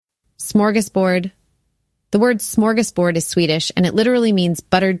Smorgasbord. The word smorgasbord is Swedish, and it literally means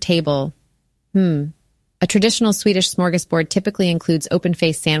buttered table. A traditional Swedish smorgasbord typically includes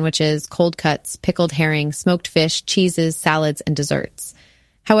open-faced sandwiches, cold cuts, pickled herring, smoked fish, cheeses, salads, and desserts.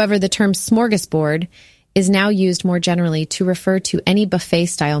 However, the term smorgasbord is now used more generally to refer to any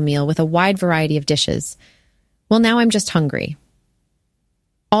buffet-style meal with a wide variety of dishes. Well, now I'm just hungry.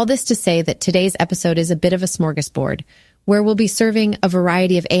 All this to say that today's episode is a bit of a smorgasbord, where we'll be serving a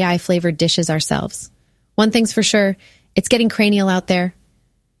variety of AI-flavored dishes ourselves. One thing's for sure, it's getting cranial out there.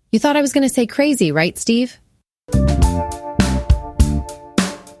 You thought I was going to say crazy, right, Steve?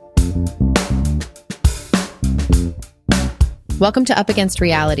 Welcome to Up Against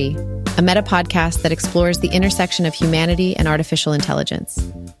Reality, a meta podcast that explores the intersection of humanity and artificial intelligence.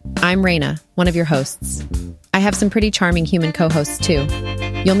 I'm Raina, one of your hosts. I have some pretty charming human co-hosts too.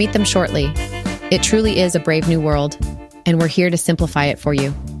 You'll meet them shortly. It truly is a brave new world, and we're here to simplify it for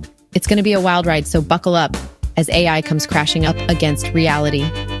you. It's going to be a wild ride, so buckle up as AI comes crashing up against reality.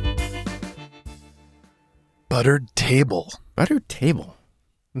 Buttered table. Buttered table.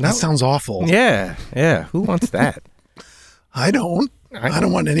 That sounds awful. Yeah. Who wants that? I don't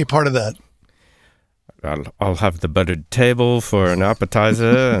want any part of that. I'll have the buttered table for an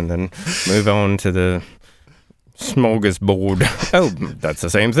appetizer and then move on to the smorgasbord. Oh, that's the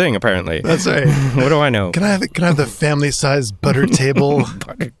same thing, apparently. That's right. What do I know? Can I have the family-sized buttered table?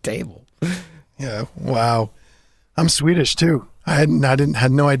 Buttered table. Yeah. Wow. I'm Swedish too. I had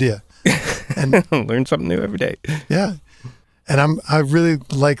no idea. And learn something new every day. Yeah. And I really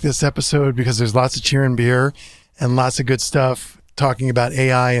like this episode because there's lots of cheer and beer and lots of good stuff talking about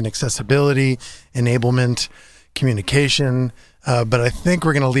AI and accessibility, enablement, communication. But I think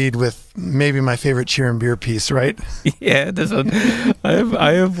we're going to lead with maybe my favorite cheer and beer piece, right? Yeah, this one.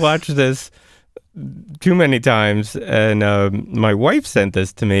 I have watched this too many times, and my wife sent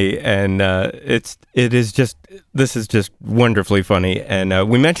this to me, and this is just wonderfully funny. And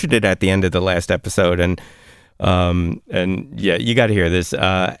we mentioned it at the end of the last episode, and yeah, you got to hear this.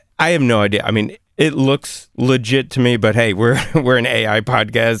 I have no idea. I mean, it looks legit to me, but hey, we're an AI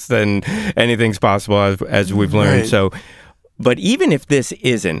podcast, and anything's possible as we've learned. Right. So. But even if this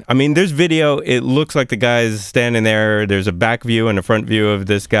isn't, I mean, there's video. It looks like the guy's standing there. There's a back view and a front view of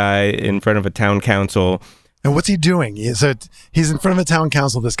this guy in front of a town council. And what's he doing? He's in front of a town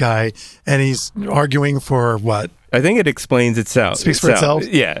council, this guy, and he's arguing for what? I think it explains itself. Speaks for itself?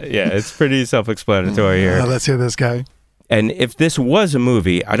 Yeah. It's pretty self-explanatory here. Let's hear this guy. And if this was a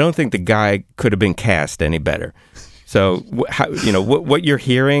movie, I don't think the guy could have been cast any better. So, what you're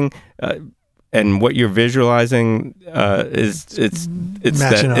hearing... and what you're visualizing it's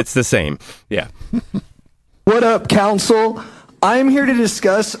the same. Yeah. What up, Council? I'm here to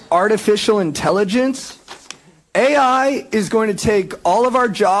discuss artificial intelligence. AI is going to take all of our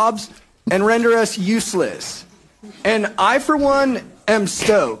jobs and render us useless. And I, for one, am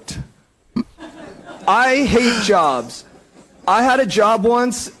stoked. I hate jobs. I had a job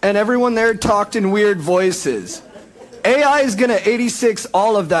once, and everyone there talked in weird voices. AI is going to 86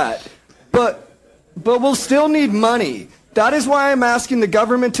 all of that. But we'll still need money. That is why I'm asking the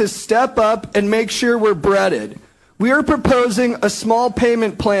government to step up and make sure we're breaded. We are proposing a small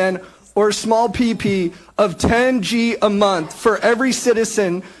payment plan or small PP of 10G a month for every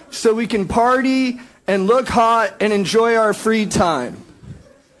citizen so we can party and look hot and enjoy our free time.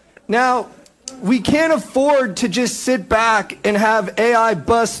 Now, we can't afford to just sit back and have AI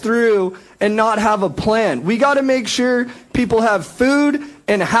bust through and not have a plan. We got to make sure people have food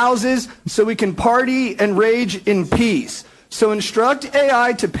and houses so we can party and rage in peace. So instruct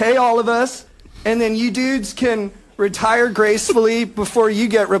AI to pay all of us, and then you dudes can retire gracefully before you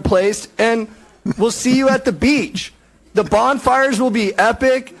get replaced, and we'll see you at the beach. The bonfires will be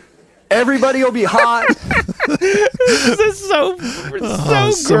epic. Everybody will be hot. This is so great,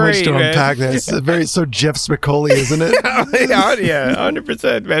 much to man. unpack there. It's so Jeff Spicoli, isn't it? Yeah,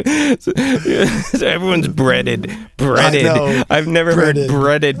 100%, man. So everyone's breaded. I know. I've never heard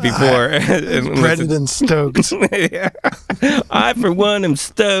breaded before. Breaded and stoked. Yeah. I, for one, am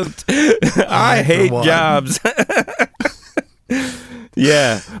stoked. I hate jobs.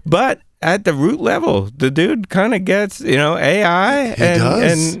 Yeah, but at the root level, the dude kind of gets, AI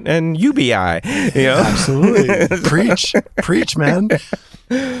and UBI, Absolutely. Preach, man.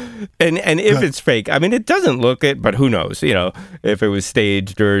 And if it's fake, I mean, it doesn't look it, but who knows, if it was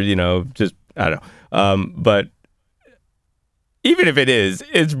staged or, just, I don't know. But even if it is,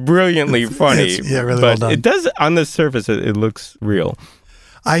 it's brilliantly funny. Really but well done. It does, on the surface, it looks real.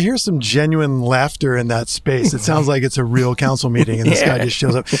 I hear some genuine laughter in that space. It sounds like it's a real council meeting, and this guy just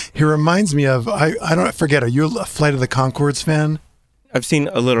shows up. He reminds me of, I don't forget, are you a Flight of the Conchords fan? I've seen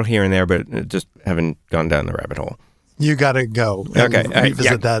a little here and there, but just haven't gone down the rabbit hole. You got to go and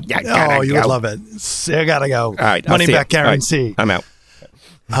revisit that. Oh, you would love it. I got to go. All right. Money back guarantee. I'm out.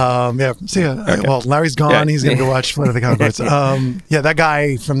 Yeah. See ya. Okay. Well, Larry's gone. Yeah. He's going to go watch Flight of the Conchords. Yeah, that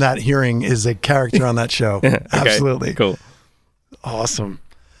guy from that hearing is a character on that show. Okay. Absolutely. Cool. Awesome.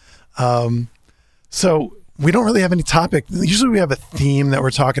 So we don't really have any topic. Usually we have a theme that we're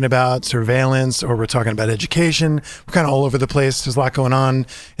talking about, surveillance, or we're talking about education. We're kind of all over the place. There's a lot going on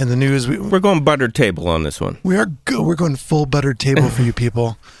in the news. We're going buttered table on this one. We are good. We're going full buttered table for you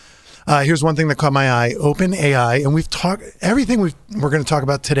people. Here's one thing that caught my eye: OpenAI, and we've talked everything we're going to talk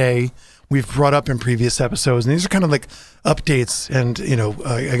about today. We've brought up in previous episodes, and these are kind of like updates and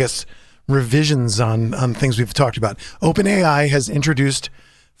I guess revisions on things we've talked about. OpenAI has introduced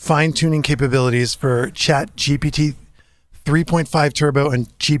fine-tuning capabilities for ChatGPT 3.5 Turbo and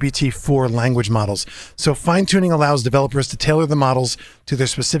GPT-4 language models. So fine-tuning allows developers to tailor the models to their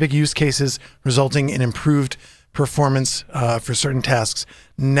specific use cases, resulting in improved performance for certain tasks,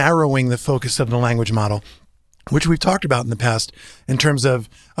 narrowing the focus of the language model, which we've talked about in the past in terms of,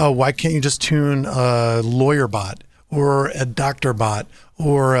 why can't you just tune a lawyer bot or a doctor bot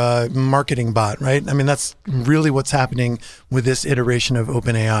or a marketing bot, right? I mean, that's really what's happening with this iteration of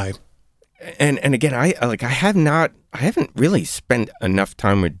OpenAI. And again, I haven't really spent enough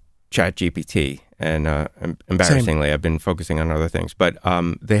time with ChatGPT, and embarrassingly, I've been focusing on other things. But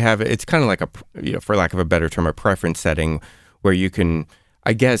it's kind of like for lack of a better term, a preference setting where you can,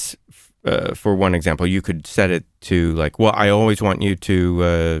 I guess, for one example, you could set it to like, well, I always want you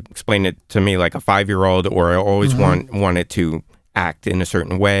to explain it to me like a 5-year-old, or I always want it to act in a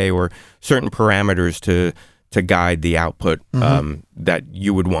certain way, or certain parameters to guide the output that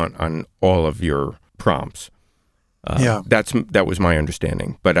you would want on all of your prompts. That was my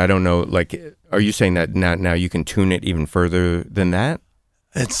understanding, but I don't know. Like, are you saying that now you can tune it even further than that?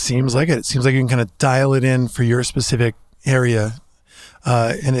 It seems like it. It seems like you can kind of dial it in for your specific area.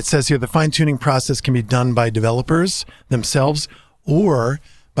 And it says here, the fine-tuning process can be done by developers themselves or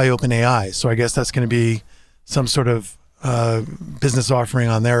by OpenAI. So I guess that's going to be some sort of business offering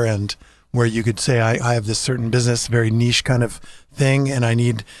on their end where you could say, I have this certain business, very niche kind of thing, and I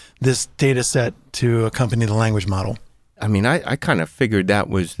need this data set to accompany the language model. I mean, I kind of figured that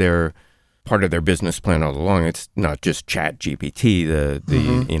was part of their business plan all along. It's not just ChatGPT,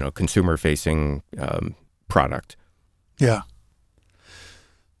 the consumer-facing product. Yeah.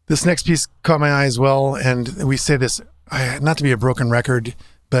 This next piece caught my eye as well, and we say this, not to be a broken record,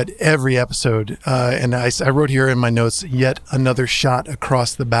 but every episode, and I wrote here in my notes, yet another shot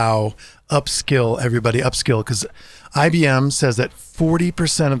across the bow, upskill, everybody, upskill, because IBM says that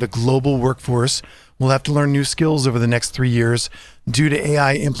 40% of the global workforce will have to learn new skills over the next 3 years due to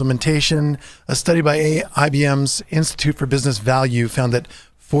AI implementation. A study by IBM's Institute for Business Value found that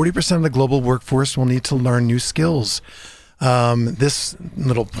 40% of the global workforce will need to learn new skills. This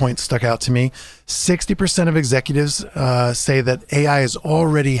little point stuck out to me. 60% of executives say that AI is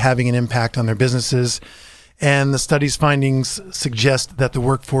already having an impact on their businesses, and the study's findings suggest that the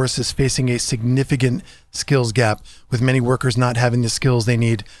workforce is facing a significant skills gap, with many workers not having the skills they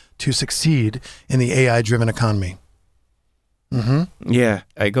need to succeed in the AI-driven economy. Yeah,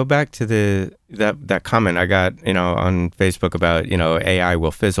 I go back to that comment I got, on Facebook about, AI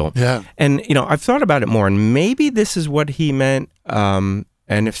will fizzle. Yeah. And, I've thought about it more, and maybe this is what he meant. And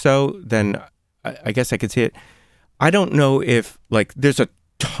if so, then I guess I could see it. I don't know if, there's a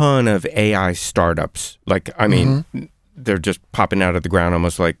ton of AI startups. They're just popping out of the ground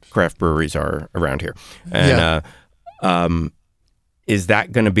almost like craft breweries are around here. And, is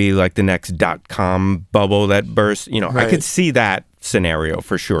that going to be like the next .com bubble that bursts? Right. I could see that scenario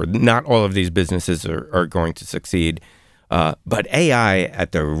for sure. Not all of these businesses are going to succeed. But AI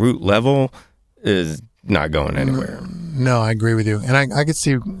at the root level is not going anywhere. No, I agree with you. And I could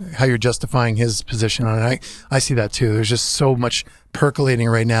see how you're justifying his position on it. I see that too. There's just so much percolating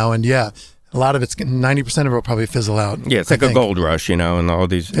right now. And a lot of it's, 90% of it will probably fizzle out. Yeah, it's like a gold rush, and all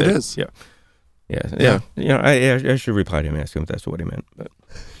these. It is. Yeah. Yeah. I should reply to him and ask him if that's what he meant. But.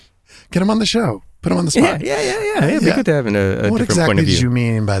 Get him on the show. Put him on the spot. Yeah. It'd be good to have a different point of view. What exactly did you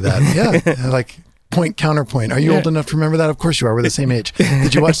mean by that? Yeah, like point, counterpoint. Are you old enough to remember that? Of course you are. We're the same age.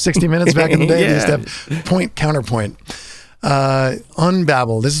 Did you watch 60 Minutes back in the day? They used to have point, counterpoint.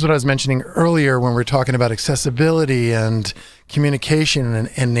 Unbabble. This is what I was mentioning earlier when we were talking about accessibility and communication and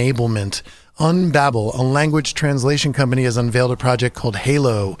enablement. Unbabble, a language translation company, has unveiled a project called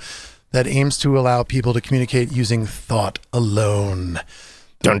Halo that aims to allow people to communicate using thought alone.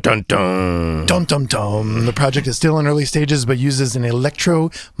 Dun, dun, dun. Dum, dum, dum. The project is still in early stages, but uses an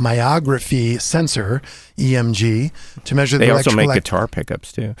electromyography sensor, EMG, to measure the They also electrical... make guitar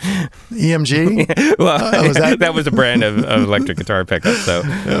pickups, too. EMG? Well, that was a brand of electric guitar pickup, so...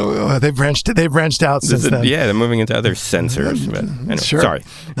 They've branched out since then. Yeah, they're moving into other sensors. But anyway, sure. Sorry.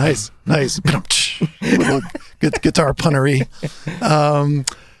 Nice. Little guitar punnery.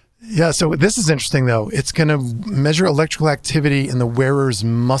 Yeah, so this is interesting, though. It's going to measure electrical activity in the wearer's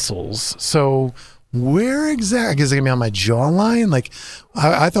muscles. So where exactly? Is it going to be on my jawline? Like,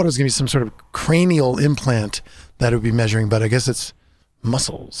 I thought it was going to be some sort of cranial implant that it would be measuring, but I guess it's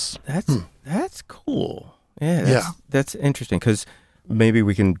muscles. That's cool. Yeah, that's interesting, because maybe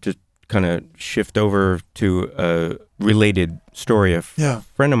we can just kind of shift over to a related story. A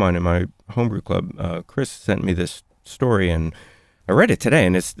friend of mine in my homebrew club, Chris, sent me this story, and I read it today,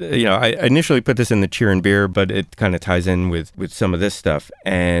 and it's, I initially put this in the cheer and beer, but it kind of ties in with some of this stuff.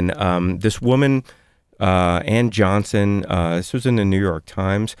 And this woman, Ann Johnson, this was in the New York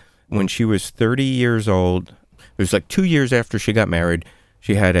Times, when she was 30 years old, it was like 2 years after she got married,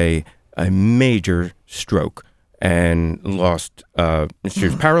 she had a major stroke and lost, she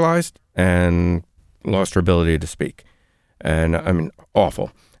was paralyzed and lost her ability to speak. And I mean,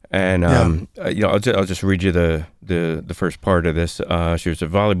 awful. And I'll just read you the first part of this. She was a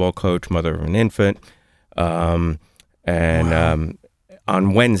volleyball coach, mother of an infant, on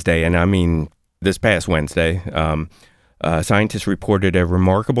Wednesday, and I mean this past Wednesday, scientists reported a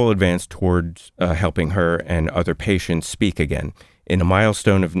remarkable advance towards helping her and other patients speak again. In a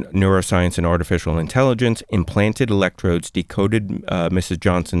milestone of neuroscience and artificial intelligence, implanted electrodes decoded Mrs.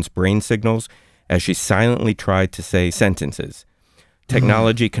 Johnson's brain signals as she silently tried to say sentences.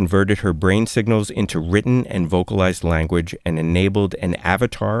 Technology converted her brain signals into written and vocalized language and enabled an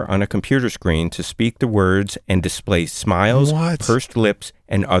avatar on a computer screen to speak the words and display smiles, pursed lips,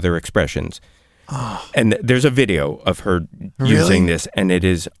 and other expressions. And there's a video of her using this, and it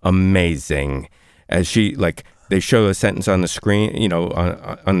is amazing. As she, they show a sentence on the screen,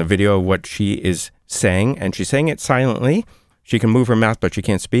 on the video of what she is saying, and she's saying it silently. She can move her mouth, but she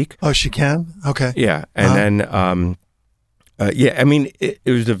can't speak. Oh, she can? Okay. Yeah. And then... I mean, it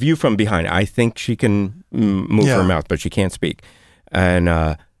was a view from behind. I think she can move her mouth, but she can't speak.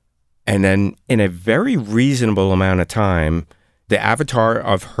 And then in a very reasonable amount of time, the avatar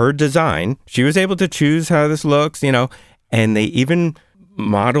of her design, she was able to choose how this looks, and they even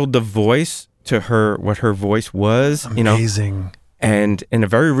modeled the voice to her, what her voice was, Amazing. And in a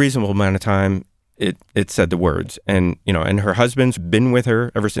very reasonable amount of time, it said the words. And, and her husband's been with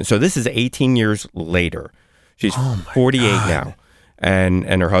her ever since. So this is 18 years later. She's 48 now, and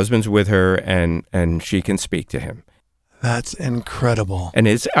her husband's with her, and she can speak to him. That's incredible. And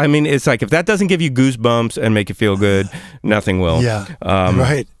it's like, if that doesn't give you goosebumps and make you feel good, nothing will. Yeah,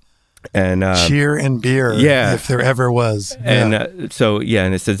 right. And cheer and beer, if there ever was. And and it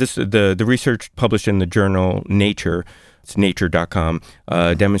says this: the research published in the journal Nature, it's nature.com,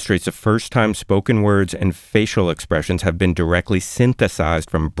 demonstrates the first time spoken words and facial expressions have been directly synthesized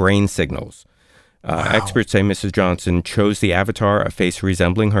from brain signals. Experts say Mrs. Johnson chose the avatar, a face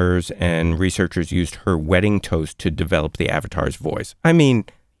resembling hers, and researchers used her wedding toast to develop the avatar's voice. I mean,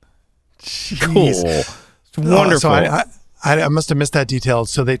 cool. It's wonderful. So I must have missed that detail.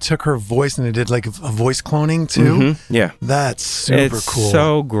 So they took her voice and they did like a voice cloning too? Mm-hmm. Yeah. That's super cool. It's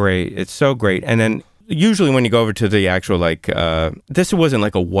so great. It's so great. And then usually when you go over to the actual, this wasn't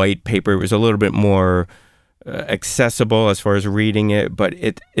like a white paper. It was a little bit more... accessible as far as reading it, but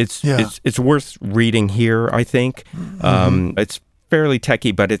it's worth reading here, I think. It's fairly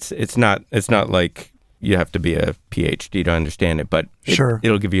techy, but it's not like you have to be a PhD to understand it, but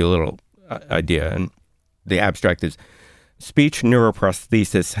it'll give you a little idea. And the abstract is: speech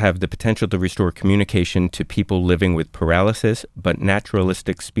neuroprosthesis have the potential to restore communication to people living with paralysis, but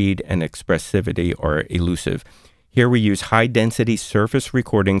naturalistic speed and expressivity are elusive. Here we use high-density surface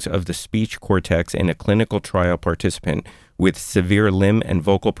recordings of the speech cortex in a clinical trial participant with severe limb and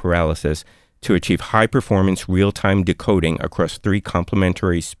vocal paralysis to achieve high-performance real-time decoding across 3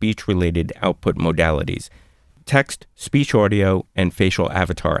 complementary speech-related output modalities: text, speech audio, and facial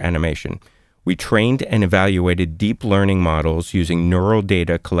avatar animation. We trained and evaluated deep learning models using neural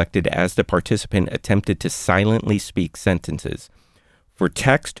data collected as the participant attempted to silently speak sentences. For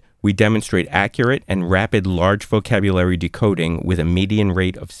text, we demonstrate accurate and rapid large vocabulary decoding with a median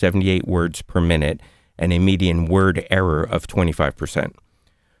rate of 78 words per minute and a median word error of 25%.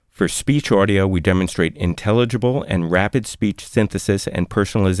 For speech audio, we demonstrate intelligible and rapid speech synthesis and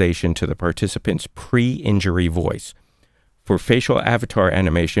personalization to the participant's pre-injury voice. For facial avatar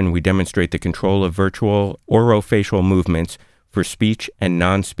animation, we demonstrate the control of virtual orofacial movements for speech and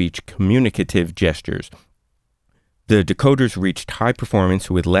non-speech communicative gestures. The decoders reached high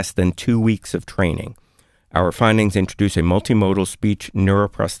performance with less than 2 weeks of training. Our findings introduce a multimodal speech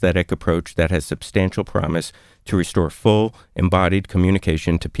neuroprosthetic approach that has substantial promise to restore full, embodied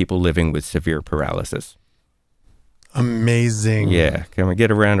communication to people living with severe paralysis. Amazing. Yeah. Can we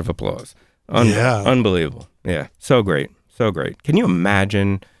get a round of applause? Yeah. Unbelievable. Yeah. So great. So great. Can you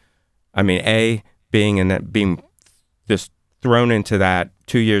imagine, I mean, being just thrown into that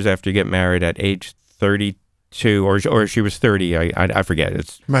 2 years after you get married at age 32, or she was 30, I forget.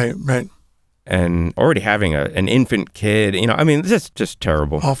 It's Right. And already having an infant kid, I mean, this is just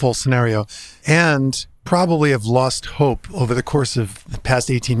terrible. Awful scenario. And probably have lost hope over the course of the past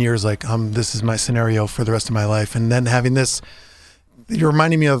 18 years, like, this is my scenario for the rest of my life. And then having this, you're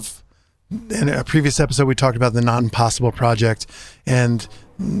reminding me of, in a previous episode, we talked about the Not Impossible Project and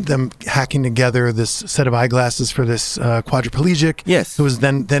them hacking together this set of eyeglasses for this quadriplegic. Yes. Who was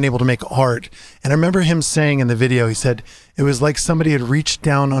then able to make art. And I remember him saying in the video, he said, it was like somebody had reached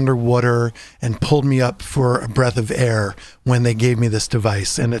down underwater and pulled me up for a breath of air when they gave me this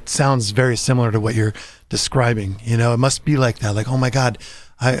device. And it sounds very similar to what you're describing. It must be like that. Like, oh my God,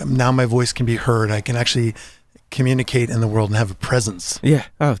 now my voice can be heard. I can actually communicate in the world and have a presence. Yeah.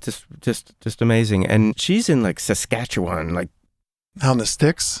 Oh, just amazing. And she's in like Saskatchewan, like out in the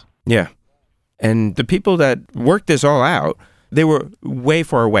sticks. Yeah. And the people that worked this all out, they were way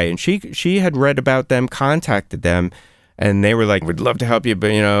far away. And she had read about them, contacted them, and they were like, we'd love to help you,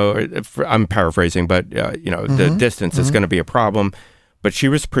 but, I'm paraphrasing, but, the distance is going to be a problem. But she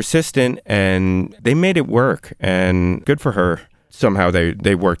was persistent, and they made it work. And good for her. Somehow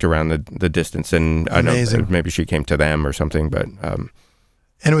they worked around the distance. And Amazing. I don't know, maybe she came to them or something, but...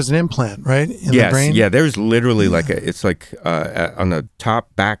 And it was an implant, right? In yes, the brain? Yeah, there's literally it's like on the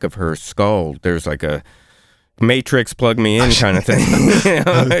top back of her skull, there's like a Matrix plug me in kind of thing. I was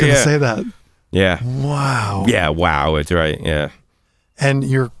going to say that. Yeah. Wow. Yeah, wow, it's right, yeah. And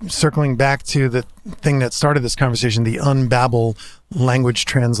you're circling back to the thing that started this conversation, the Unbabble language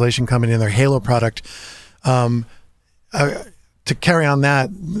translation company and their Halo product. To carry on that,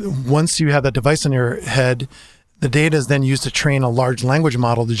 once you have that device on your head, the data is then used to train a large language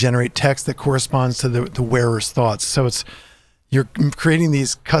model to generate text that corresponds to the wearer's thoughts. So you're creating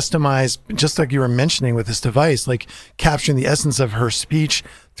these customized, just like you were mentioning with this device, like capturing the essence of her speech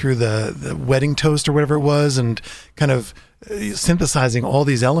through the wedding toast or whatever it was, and kind of synthesizing all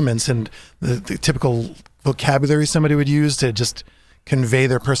these elements and the typical vocabulary somebody would use to just convey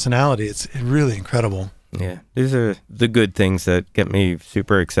their personality. It's really incredible. Yeah, these are the good things that get me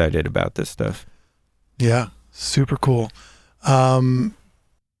super excited about this stuff. Yeah. Super cool. AI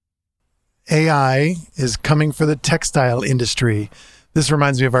is coming for the textile industry. This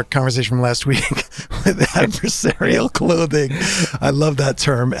reminds me of our conversation from last week with adversarial clothing. I love that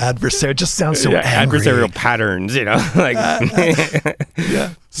term, adversarial. It just sounds so angry. Adversarial patterns, like.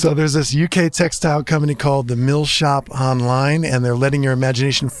 Yeah. So there's this UK textile company called the Mill Shop Online, and they're letting your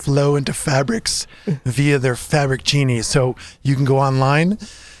imagination flow into fabrics via their Fabric Genie. So you can go online,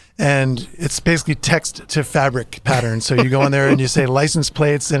 and it's basically text to fabric patterns. So you go in there and you say license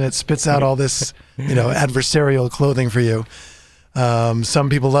plates, and it spits out all this, adversarial clothing for you. Some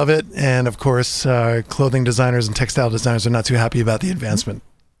people love it. And of course, clothing designers and textile designers are not too happy about the advancement.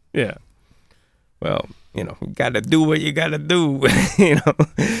 Yeah. Well, you got to do what you got to do, Yeah.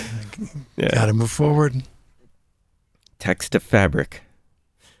 Got to move forward. Text to fabric.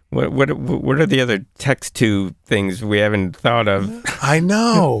 What are the other text to things we haven't thought of? I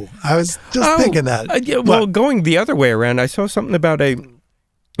know. I was just thinking that. Well, going the other way around, I saw something about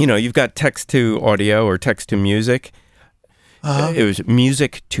you've got text to audio or text to music. It was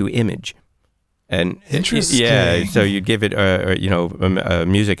music to image. And interesting. So you'd give it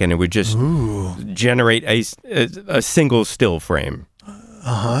music, and it would just generate a single still frame.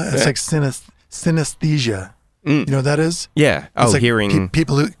 It's like synesthesia. You know what that is? Yeah. It's like hearing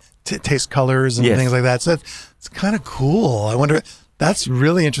people who taste colors and things like that. So it's kind of cool. I wonder. That's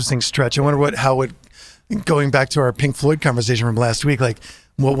really interesting stretch. I wonder going back to our Pink Floyd conversation from last week, like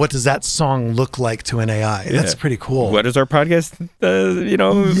what does that song look like to an AI? That's pretty cool. What does our podcast,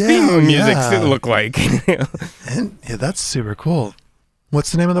 theme music look like? And that's super cool.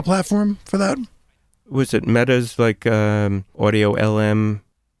 What's the name of the platform for that? Was it Meta's Audio LM?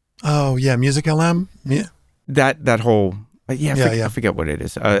 Oh yeah, Music LM. Yeah. That whole I forget what it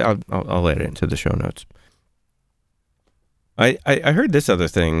is. I'll add it into the show notes. I heard this other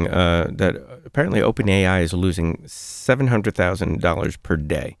thing that apparently OpenAI is losing $700,000 per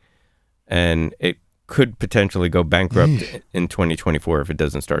day, and it could potentially go bankrupt in 2024 if it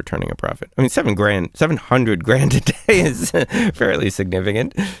doesn't start turning a profit. I mean, $700,000 a day is fairly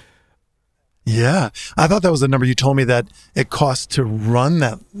significant. Yeah. I thought that was the number you told me that it costs to run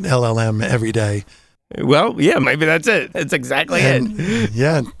that LLM every day. Well, yeah, maybe that's it. That's exactly it.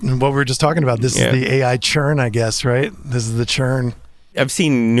 Yeah. And what we were just talking about, this is the AI churn, I guess, right? This is the churn. I've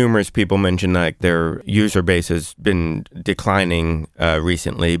seen numerous people mention like their user base has been declining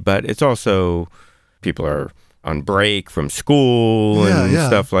recently, but it's also people are on break from school and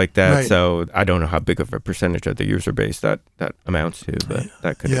stuff like that. Right. So I don't know how big of a percentage of the user base that amounts to, but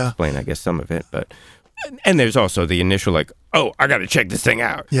that could explain, I guess, some of it. And there's also the initial like, oh, I got to check this thing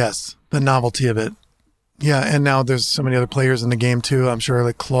out. Yes, the novelty of it. Yeah, and now there's so many other players in the game too. I'm sure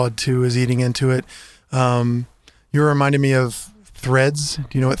like Claude 2 is eating into it. You're reminding me of Threads. Do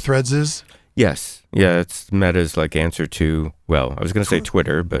you know what Threads is? Yes. Yeah, it's Meta's like answer to, well, I was going to say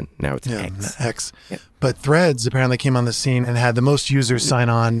Twitter, but now it's X. Yeah. But Threads apparently came on the scene and had the most users sign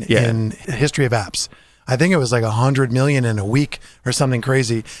on in the history of apps. I think it was like 100 million in a week or something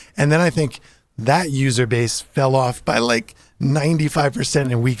crazy. And then I think that user base fell off by like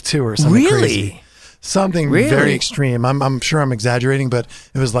 95% in week 2 or something crazy. Something very extreme. I'm sure I'm exaggerating, but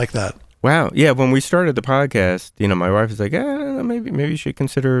it was like that. Wow. Yeah. When we started the podcast, my wife was like, maybe you should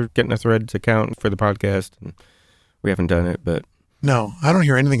consider getting a Threads account for the podcast. And we haven't done it, but. No, I don't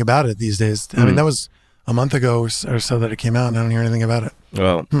hear anything about it these days. I mean, that was a month ago or so that it came out, and I don't hear anything about it.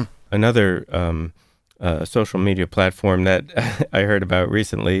 Well, another social media platform that I heard about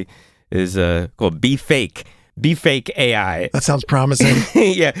recently is called Be Fake AI. That sounds promising.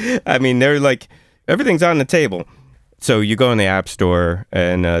 Yeah. I mean, they're like, everything's on the table. So you go in the App Store,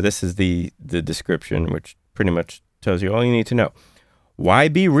 and this is the description, which pretty much tells you all you need to know. Why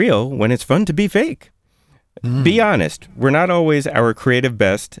be real when it's fun to be fake? Be honest. We're not always our creative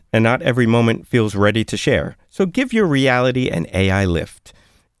best, and not every moment feels ready to share. So give your reality an AI lift.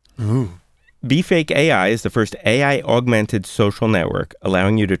 Be Fake AI is the first AI-augmented social network,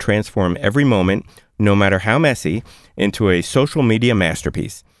 allowing you to transform every moment, no matter how messy, into a social media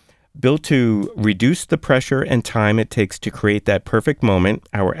masterpiece. Built to reduce the pressure and time it takes to create that perfect moment,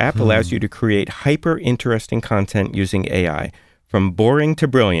 our app allows you to create hyper-interesting content using AI, from boring to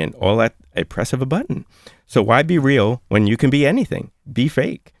brilliant, all at a press of a button. So why be real when you can be anything? Be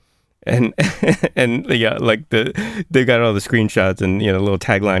fake. And yeah, like they got all the screenshots, and the little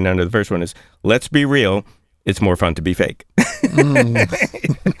tagline under the first one is, "Let's be real. It's more fun to be fake."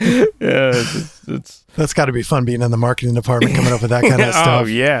 Yeah, that's got to be fun being in the marketing department, coming up with that kind of stuff. Oh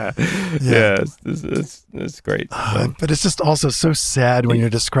yeah. It's great. But it's just also so sad when you're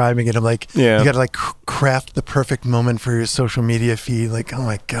describing it. I'm like, you got to like craft the perfect moment for your social media feed. Like, oh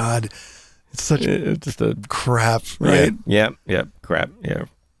my God, it's such just a crap, right? Yeah, crap. Yeah.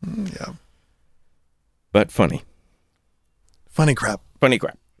 But funny crap.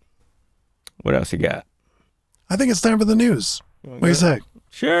 What else you got? I think it's time for the news. What do you say?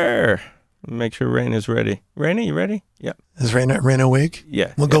 Sure. Make sure Raina's ready. Raina, you ready? Yeah. Is Raina awake?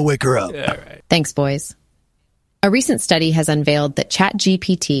 Yeah. We'll go wake her up. All right. Thanks, boys. A recent study has unveiled that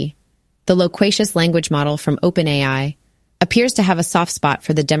ChatGPT, the loquacious language model from OpenAI, appears to have a soft spot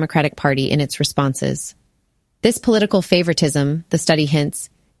for the Democratic Party in its responses. This political favoritism, the study hints,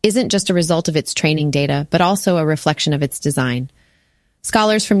 isn't just a result of its training data, but also a reflection of its design.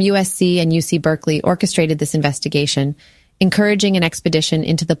 Scholars from USC and UC Berkeley orchestrated this investigation, encouraging an expedition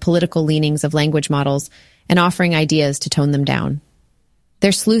into the political leanings of language models and offering ideas to tone them down.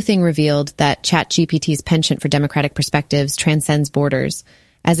 Their sleuthing revealed that ChatGPT's penchant for democratic perspectives transcends borders,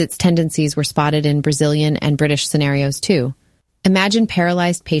 as its tendencies were spotted in Brazilian and British scenarios too. Imagine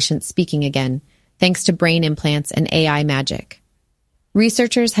paralyzed patients speaking again, thanks to brain implants and AI magic.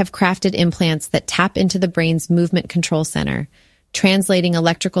 Researchers have crafted implants that tap into the brain's movement control center, translating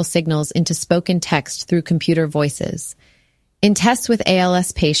electrical signals into spoken text through computer voices. In tests with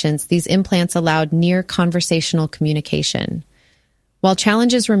ALS patients, these implants allowed near conversational communication. While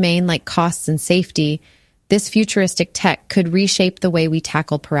challenges remain like costs and safety, this futuristic tech could reshape the way we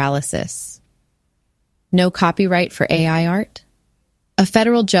tackle paralysis. No copyright for AI art? A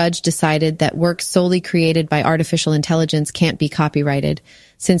federal judge decided that work solely created by artificial intelligence can't be copyrighted,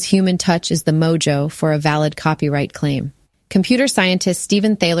 since human touch is the mojo for a valid copyright claim. Computer scientist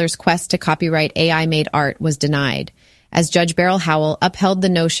Stephen Thaler's quest to copyright AI-made art was denied, as Judge Beryl Howell upheld the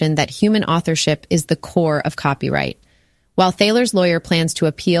notion that human authorship is the core of copyright. While Thaler's lawyer plans to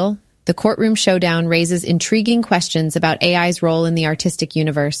appeal, the courtroom showdown raises intriguing questions about AI's role in the artistic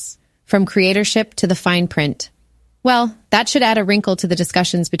universe, from creatorship to the fine print. Well, that should add a wrinkle to the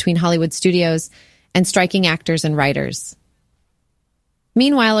discussions between Hollywood studios and striking actors and writers.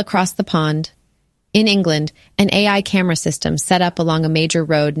 Meanwhile, across the pond, In England, an AI camera system set up along a major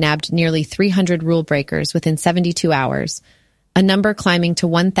road nabbed nearly 300 rule breakers within 72 hours, a number climbing to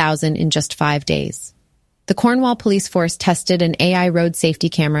 1,000 in just 5 days. The Cornwall Police Force tested an AI road safety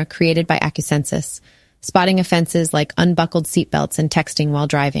camera created by Accusensus, spotting offenses like unbuckled seatbelts and texting while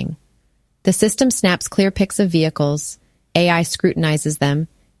driving. The system snaps clear pics of vehicles, AI scrutinizes them,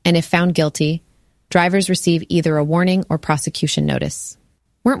 and if found guilty, drivers receive either a warning or prosecution notice.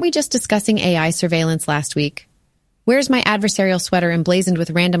 Weren't we just discussing AI surveillance last week? Where's my adversarial sweater emblazoned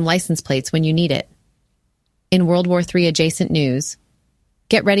with random license plates when you need it? In World War III adjacent news,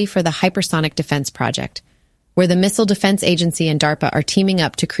 get ready for the Hypersonic Defense Project, where the Missile Defense Agency and DARPA are teaming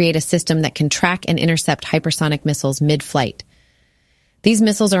up to create a system that can track and intercept hypersonic missiles mid-flight. These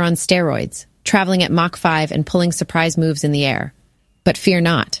missiles are on steroids, traveling at Mach 5 and pulling surprise moves in the air. But fear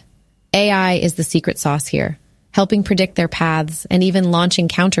not. AI is the secret sauce here, helping predict their paths and even launching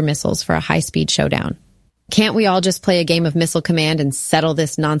counter missiles for a high-speed showdown. Can't we all just play a game of Missile Command and settle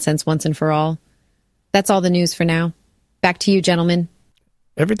this nonsense once and for all? That's all the news for now. Back to you, gentlemen.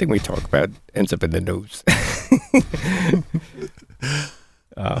 Everything we talk about ends up in the news.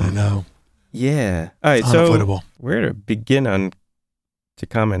 I know. Yeah. All right, Unavoidable. so where to begin to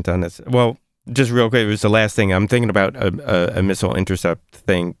comment on this? Well, just real quick, it was the last thing. I'm thinking about a missile intercept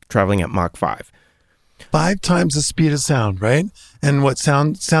thing traveling at Mach 5. 5 times the speed of sound, right? And what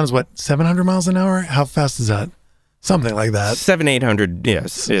sounds what, 700 miles an hour? How fast is that? Something like that. 700-800,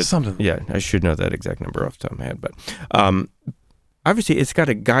 yes. Something. Yeah, I should know that exact number off the top of my head. But obviously, it's got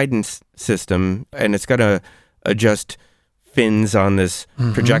a guidance system, and it's got to adjust fins on this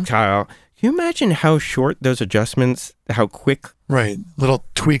projectile. Can you imagine how short those adjustments, how quick? Right. Little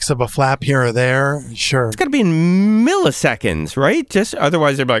tweaks of a flap here or there. Sure. It's got to be in milliseconds, right? Just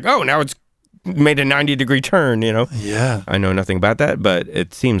otherwise, they're like, oh, now it's made a 90-degree turn, you know? Yeah. I know nothing about that, but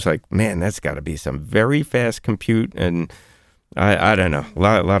it seems like, man, that's got to be some very fast compute, and I don't know, a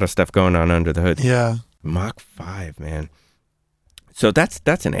lot of stuff going on under the hood. Yeah. Mach 5, man. So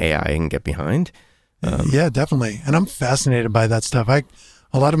that's an AI I can get behind. Yeah, definitely. And I'm fascinated by that stuff.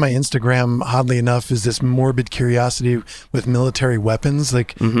 A lot of my Instagram, oddly enough, is this morbid curiosity with military weapons.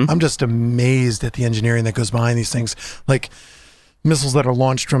 Like, I'm just amazed at the engineering that goes behind these things. Like missiles that are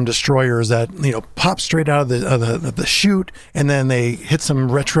launched from destroyers that, you know, pop straight out of the chute, and then they hit some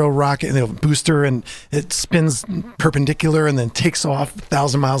retro rocket, booster, and it spins perpendicular and then takes off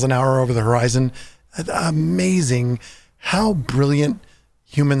 1,000 miles an hour over the horizon. Amazing how brilliant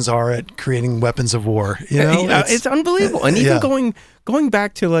humans are at creating weapons of war. You know, it's unbelievable. And even going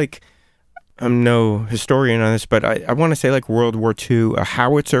back to, like, I'm no historian on this, but I want to say like World War II, a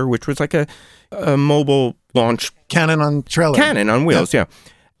howitzer, which was like a mobile launch cannon on trailer, cannon on wheels, yeah.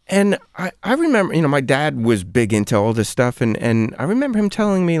 And I remember, you know, my dad was big into all this stuff, and I remember him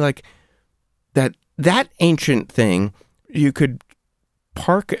telling me like that ancient thing, you could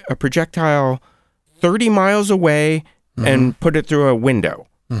park a projectile 30 miles away and put it through a window.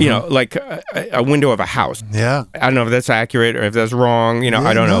 You know, like a window of a house. Yeah. I don't know if that's accurate or if that's wrong. You know,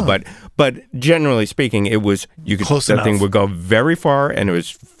 I don't know. But generally speaking, it was, you could, close that enough. thing would go very far, and it was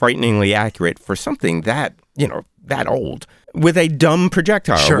frighteningly accurate for something that, you know, that old. With a dumb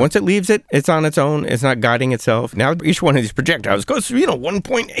projectile. Sure. Once it leaves it, it's on its own. It's not guiding itself. Now each one of these projectiles goes through, you know,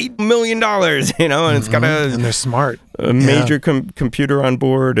 $1.8 million, you know, and it's got and they're smart. a major computer on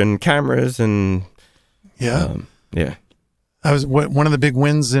board and cameras and... Yeah. Yeah. One of the big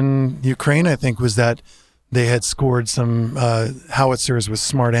wins in Ukraine, I think, was that they had scored some howitzers with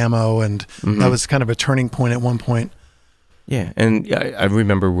smart ammo, and that was kind of a turning point at one point. Yeah, and I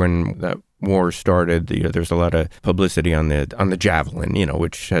remember when that war started, you know, there's a lot of publicity on the Javelin, you know,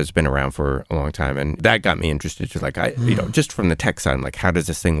 which has been around for a long time, and that got me interested. To like, you know, just from the tech side, I'm like, how does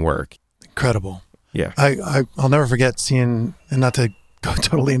this thing work? Incredible. Yeah, I'll never forget seeing, and not to go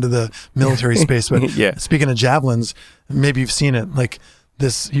totally into the military space, but speaking of javelins, maybe you've seen it, like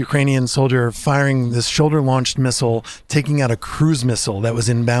this Ukrainian soldier firing this shoulder-launched missile, taking out a cruise missile that was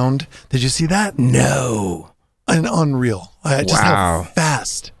inbound. Did you see that? No. And unreal. Just how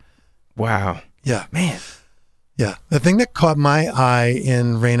fast. Wow. Yeah. Man. Yeah. The thing that caught my eye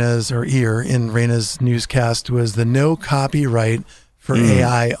in Raina's newscast was the no copyright for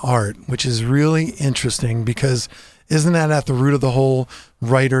AI art, which is really interesting because isn't that at the root of the whole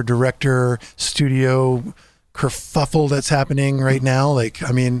writer, director, studio kerfuffle that's happening right now? Like,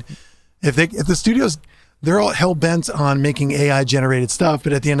 I mean, if the studios, they're all hell bent on making AI generated stuff,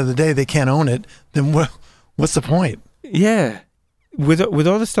 but at the end of the day, they can't own it, then what's the point? Yeah. With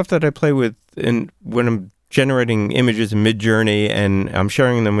all the stuff that I play with, and when I'm generating images in Mid-Journey and I'm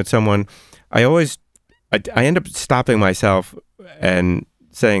sharing them with someone, I end up stopping myself and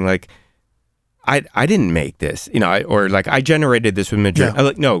saying like, I didn't make this, or like I generated this with Midjourney.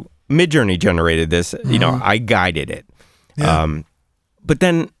 Yeah. No, Midjourney generated this. I guided it. Yeah. But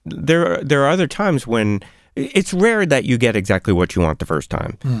then there are other times when it's rare that you get exactly what you want the first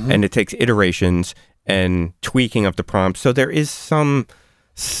time, and it takes iterations and tweaking of the prompt. So there is some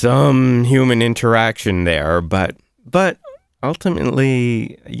human interaction there, but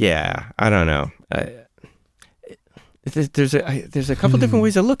ultimately, yeah, I don't know. There's a couple different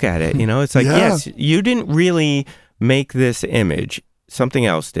ways to look at it. It's like, yes, you didn't really make this image, something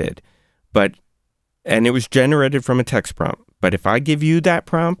else did, and it was generated from a text prompt. But if I give you that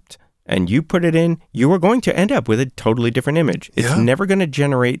prompt and you put it in, you are going to end up with a totally different image. It's never going to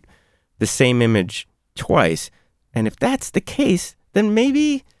generate the same image twice. And if that's the case, then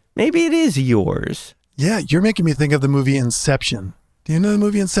maybe it is yours. Yeah, you're making me think of the movie Inception. Do you know the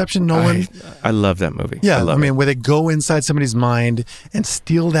movie Inception, Nolan? I love that movie. Yeah, I mean, where they go inside somebody's mind and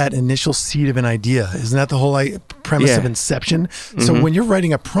steal that initial seed of an idea. Isn't that the whole premise of Inception? So when you're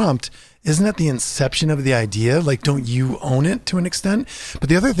writing a prompt, isn't that the inception of the idea? Like, don't you own it to an extent? But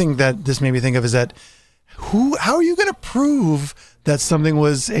the other thing that this made me think of is that how are you going to prove that something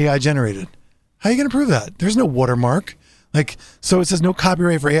was AI generated? How are you going to prove that? There's no watermark. So it says no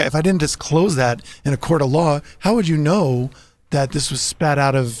copyright for AI. If I didn't disclose that in a court of law, how would you know that this was spat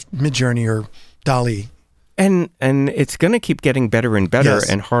out of Midjourney or DALL-E? And it's going to keep getting better and better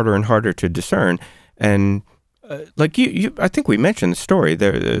and harder to discern. And like you, I think we mentioned the story.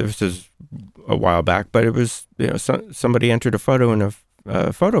 This is a while back, but it was somebody entered a photo in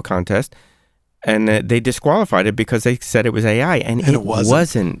a photo contest, and they disqualified it because they said it was AI, and it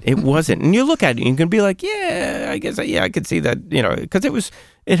wasn't. It wasn't. And you look at it, and you can be like, I guess, I could see that, because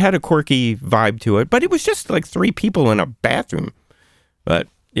it had a quirky vibe to it, but it was just like three people in a bathroom. But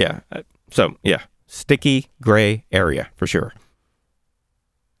sticky gray area for sure.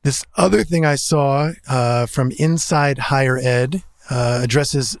 This other thing I saw from Inside Higher Ed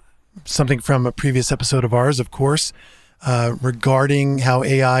addresses something from a previous episode of ours, of course, regarding how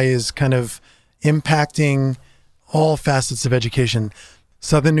AI is kind of impacting all facets of education.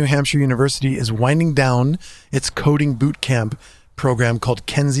 Southern New Hampshire University is winding down its coding boot camp program called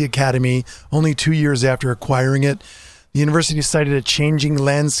Kenzie Academy, only 2 years after acquiring it. The university cited a changing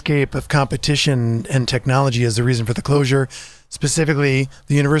landscape of competition and technology as the reason for the closure. Specifically,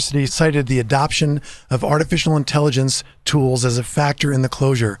 the university cited the adoption of artificial intelligence tools as a factor in the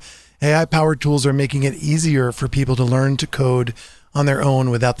closure. AI-powered tools are making it easier for people to learn to code on their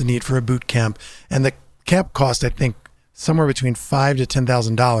own without the need for a boot camp. And the camp cost, I think, somewhere between $5,000 to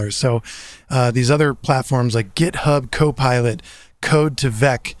 $10,000. So these other platforms like GitHub Copilot,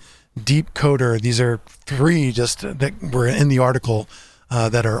 Code2Vec, Deep Coder, these are three just that were in the article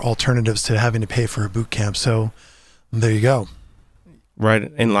that are alternatives to having to pay for a boot camp. So there you go. Right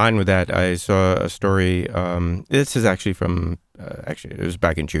in line with that, I saw a story. This is actually from, it was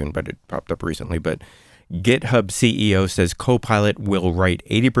back in June, but it popped up recently. But GitHub CEO says Copilot will write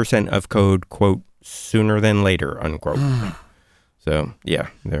 80% of code, quote, sooner than later, unquote. So, yeah,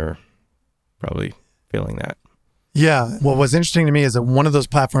 they're probably feeling that. Yeah. What was interesting to me is that one of those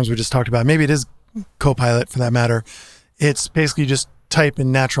platforms we just talked about, maybe it is Copilot for that matter, it's basically just type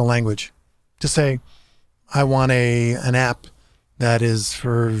in natural language to say, I want an app that is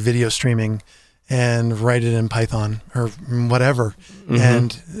for video streaming, and write it in Python or whatever,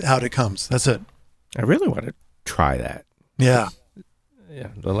 and out it comes. That's it. I really want to try that. Yeah. Yeah.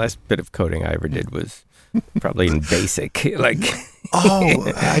 The last bit of coding I ever did was probably in BASIC.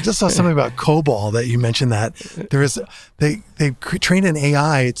 I just saw something about COBOL that you mentioned that there is they trained an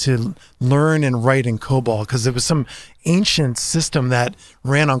AI to learn and write in COBOL because there was some ancient system that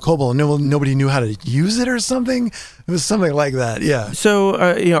ran on COBOL and nobody knew how to use it or something. It was something like that. Yeah. So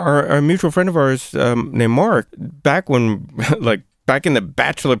our mutual friend of ours named Mark, back in the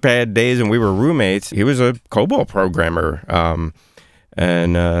bachelor pad days and we were roommates, he was a COBOL programmer.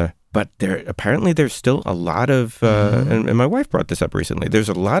 But there's still a lot of, and my wife brought this up recently, there's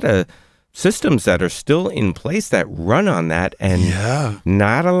a lot of systems that are still in place that run on that, and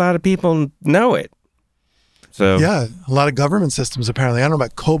not a lot of people know it. So yeah, a lot of government systems apparently. I don't know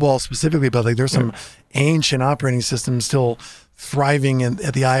about COBOL specifically, but there's some ancient operating systems still thriving at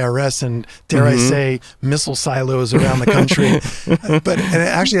the IRS and, dare I say, missile silos around the country. And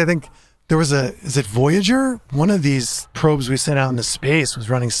actually, I think there was is it Voyager? One of these probes we sent out into space was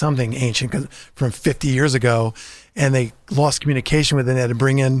running something ancient from 50 years ago, and they lost communication with it. They had to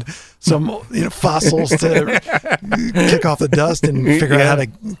bring in some fossils to kick off the dust and figure out how to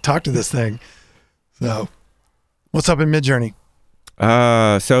talk to this thing. So, what's up in Midjourney?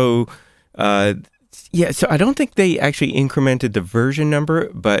 Yeah, so I don't think they actually incremented the version number,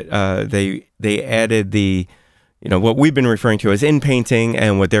 but they added the, what we've been referring to as in painting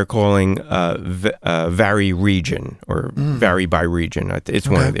and what they're calling vary region or vary by region. It's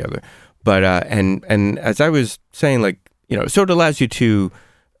one or the other. But and as I was saying, so it allows you to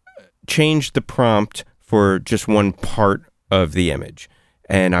change the prompt for just one part of the image.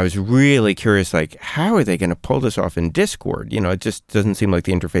 And I was really curious, how are they going to pull this off in Discord? It just doesn't seem like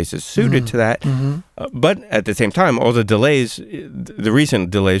the interface is suited to that. But at the same time, all the delays, the recent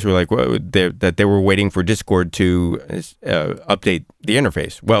delays were that they were waiting for Discord to update the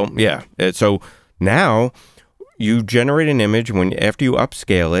interface. Well, yeah. So now you generate an image after you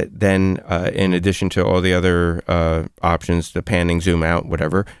upscale it, then in addition to all the other options, the panning, zoom out,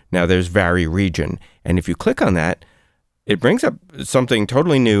 whatever, now there's vary region. And if you click on that, it brings up something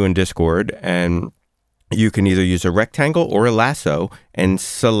totally new in Discord, and you can either use a rectangle or a lasso and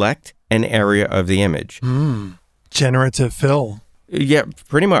select an area of the image. Generative fill. Yeah,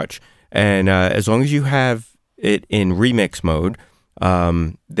 pretty much. And as long as you have it in remix mode,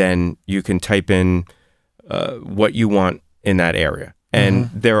 then you can type in what you want in that area.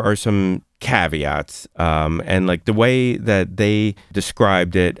 And there are some caveats. And the way that they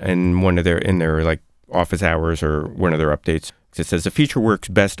described it in their office hours or one of their updates, it says the feature works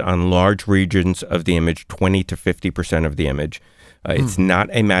best on large regions of the image, 20 to 50% of the image. It's not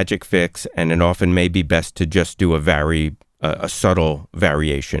a magic fix, and it often may be best to just do a subtle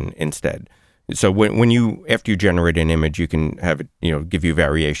variation instead. So after you generate an image, you can have it, give you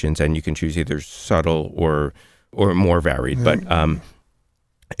variations, and you can choose either subtle or more varied. But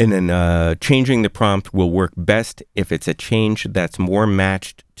and then changing the prompt will work best if it's a change that's more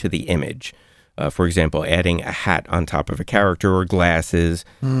matched to the image. For example, adding a hat on top of a character or glasses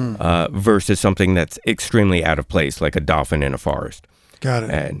versus something that's extremely out of place, like a dolphin in a forest. Got it.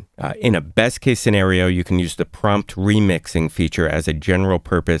 And in a best-case scenario, you can use the prompt remixing feature as a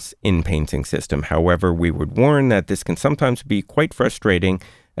general-purpose in-painting system. However, we would warn that this can sometimes be quite frustrating,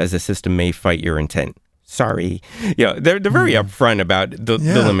 as the system may fight your intent. Sorry. They're very upfront about the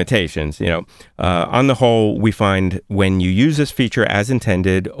limitations. On the whole, we find when you use this feature as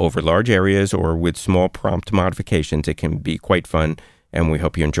intended over large areas or with small prompt modifications, it can be quite fun, and we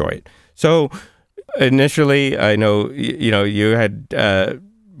hope you enjoy it. So initially, I know, you had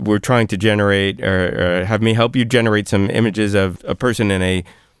were trying to generate or have me help you generate some images of a person in a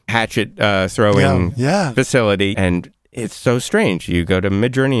hatchet throwing facility, and it's so strange. You go to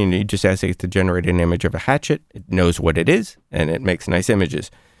Midjourney and you just ask it to generate an image of a hatchet. It knows what it is, and it makes nice images.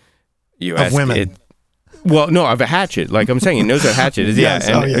 You of women. Of a hatchet. Like I'm saying, it knows what a hatchet is. Yes.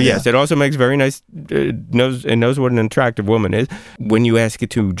 Yes, it also makes very nice, knows what an attractive woman is. When you ask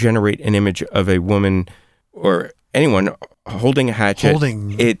it to generate an image of a woman or anyone holding a hatchet,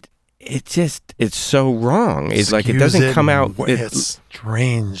 it's so wrong. It's it doesn't come out. It's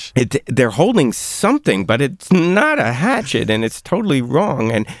strange. They're holding something, but it's not a hatchet, and it's totally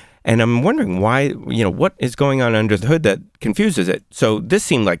wrong. And I'm wondering why, what is going on under the hood that confuses it. So this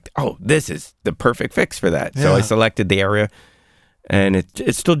seemed like, this is the perfect fix for that. Yeah. So I selected the area, and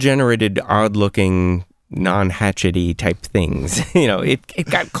it still generated odd-looking, non-hatchety type things.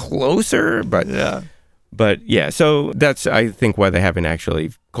 It got closer, but yeah. But yeah, so that's, I think, why they haven't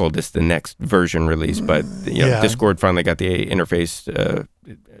actually called this the next version release. But Discord finally got the interface.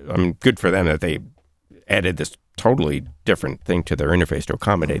 Good for them that they added this totally different thing to their interface to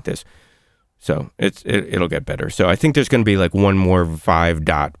accommodate this. So it'll get better. So I think there's going to be one more 5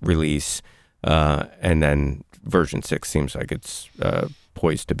 dot release, and then version 6 seems like it's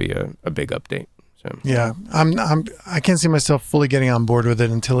poised to be a big update. So yeah, I can't see myself fully getting on board with it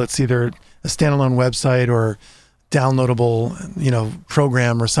until it's either a standalone website or downloadable,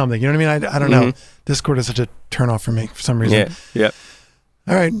 program or something. You know what I mean? I don't know. Discord is such a turnoff for me for some reason. Yeah.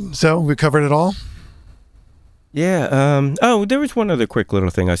 All right, so we covered it all. Yeah. There was one other quick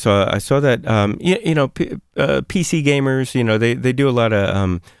little thing I saw. I saw that PC gamers, they do a lot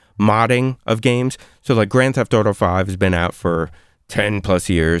of modding of games. So like Grand Theft Auto 5 has been out for 10 plus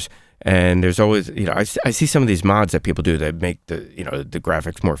years. And there's always, I see some of these mods that people do that make the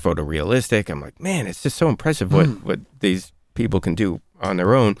graphics more photorealistic. I'm like, man, it's just so impressive what these people can do on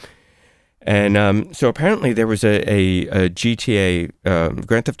their own. And so apparently there was a GTA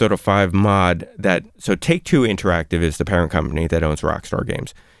Grand Theft Auto 5 mod so Take-Two Interactive is the parent company that owns Rockstar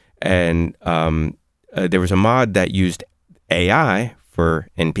Games. And there was a mod that used AI for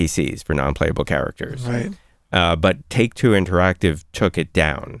NPCs, for non-playable characters. Right. But Take-Two Interactive took it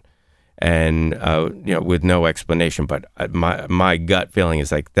down. And, with no explanation, but my gut feeling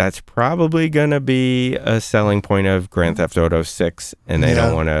is that's probably going to be a selling point of Grand Theft Auto 6, and they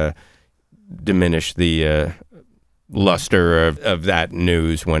don't want to diminish the luster of that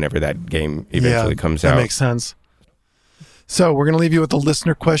news whenever that game eventually comes out. That makes sense. So we're going to leave you with a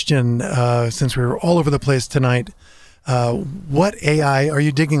listener question, since we were all over the place tonight. What AI are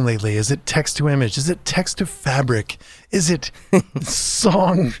you digging lately? Is it text to image? Is it text to fabric? Is it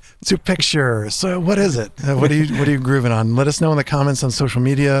song to picture? So what is it? What are you grooving on? Let us know in the comments on social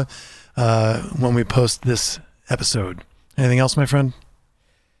media when we post this episode. Anything else, my friend?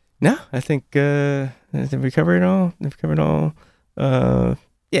 No, I think we covered it all. We've covered all.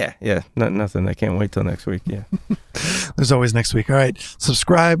 Yeah. Nothing. I can't wait till next week. Yeah. There's always next week. All right.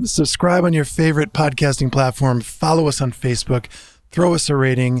 Subscribe on your favorite podcasting platform. Follow us on Facebook. Throw us a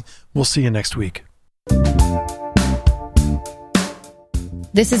rating. We'll see you next week.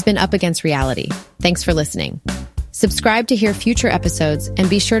 This has been Up Against Reality. Thanks for listening. Subscribe to hear future episodes and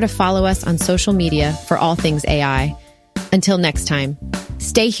be sure to follow us on social media for all things AI. Until next time,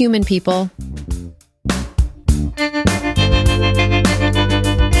 stay human, people.